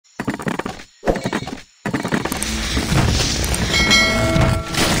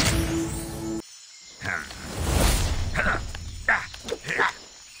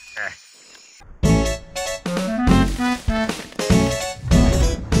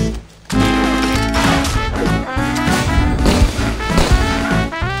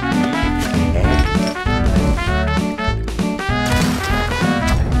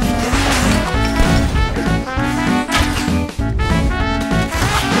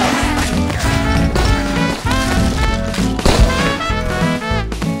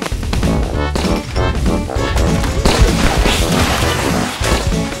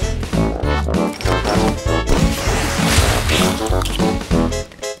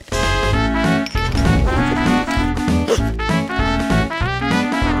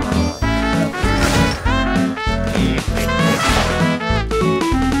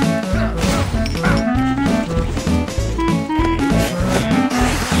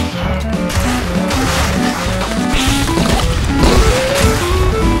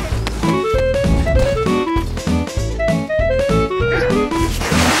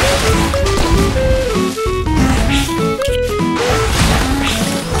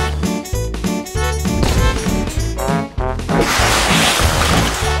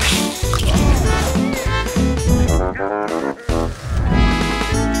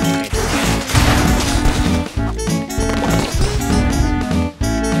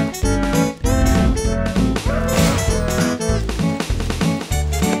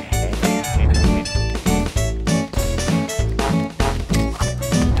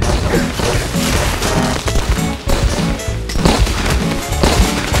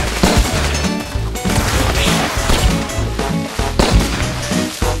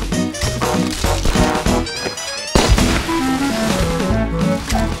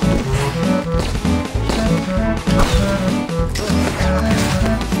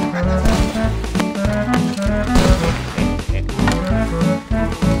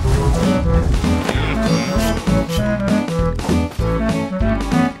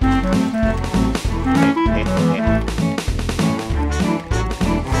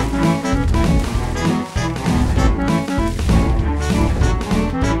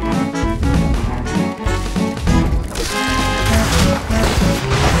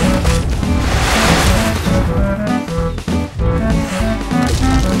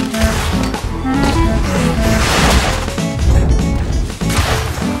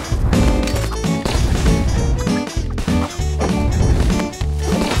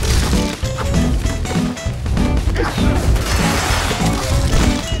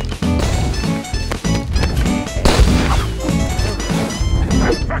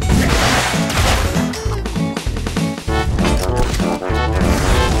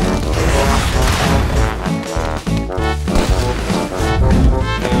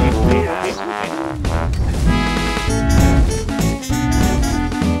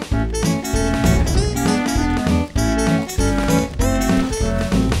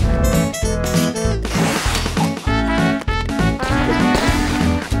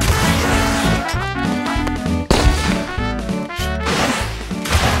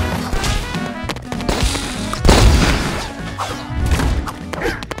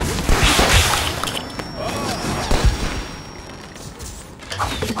But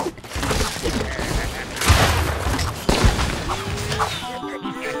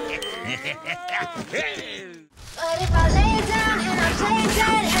if I lay down and I play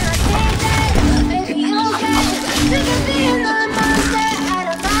dead and I stay dead, baby, you'll get sick of being the monster out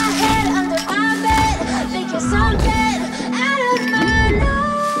of my head, under my bed, think you're something out of my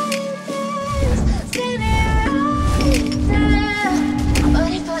nightmares, standing right there. But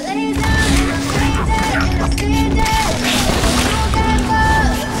if I lay down and I stay dead and I stay dead, you'll get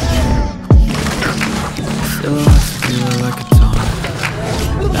bored. Still I feel like a taunt.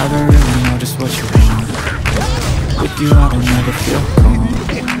 Never really know just what you want. With you I don't ever feel calm.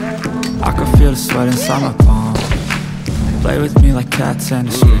 I can feel the sweat inside my palm. Play with me like cats and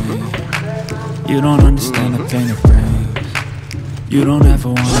a string. You don't understand the pain it brings. You don't ever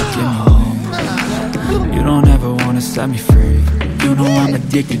wanna give me wings. You don't ever wanna set me free. You know I'm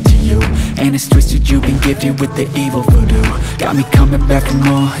addicted to you, and it's twisted, you've been gifted with the evil voodoo. Got me coming back for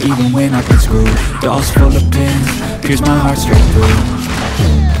more, even when I've been screwed. Dolls full of pins, pierce my heart straight through.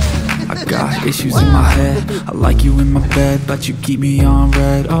 I got issues in my head, I like you in my bed, but you keep me on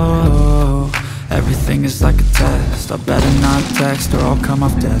red. Oh, everything is like a test, I better not text or I'll come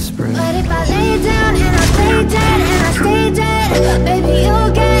off desperate. But if I lay down and I play dead and I stay dead, baby,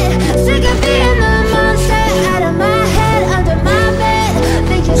 you'll get sick of being the monster out of my head, under my bed,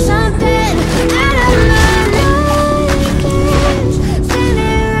 think you're something out of my nightmares,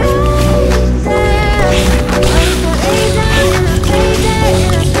 standing right there. But if I lay down and I play dead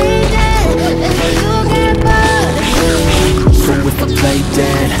and I stay dead, baby, you'll get bored. So if I play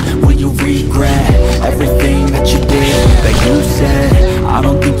dead, will you regret everything that you did, that you said? I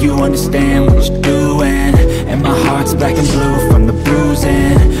don't think you understand what you're doing, and my heart's black and blue from the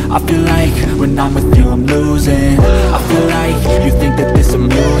bruising. I feel like when I'm with you I'm losing. I feel like you think that this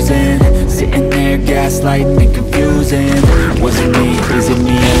amusing, sitting there gaslighting and confusing. Was it me? Is it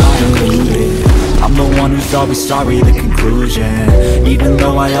me? Am I deluded? I'm the one who's always sorry, the conclusion, even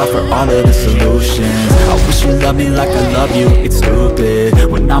though I offer all of the solutions. I wish you loved me like I love you, it's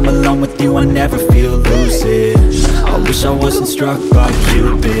stupid. When I'm alone with you I never feel lucid. I wish I wasn't struck by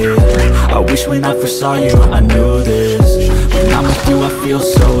Cupid. I wish when I first saw you I knew this. When I'm with you I feel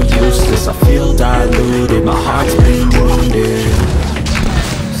so useless, I feel diluted, my heart's been wounded.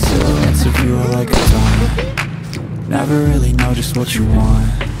 Silhouettes of you are like a taunt. Never really know just what you want.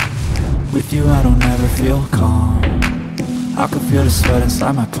 With you I don't ever feel calm. I can feel the sweat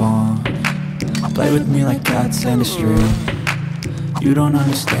inside my palm. Play with me like cats and a string. You don't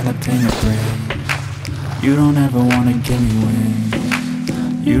understand the pain it brings. You don't ever wanna give me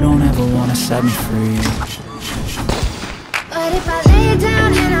wings. You don't ever wanna set me free. But if I lay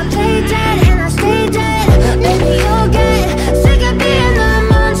down and I play dead and I stay dead, baby, you'll get sick of being the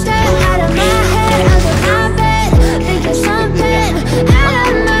monster out of my head, under my bed, think you're something out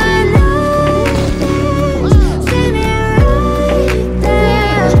of my nightmares, standing right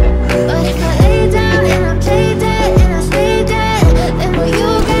there. But if I lay down and I play dead and I stay dead, then will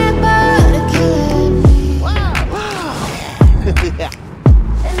you get bored of killing me?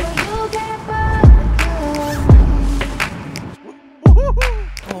 Then will you get bored of killing me?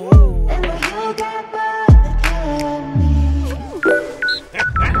 And will you get bored of killing me?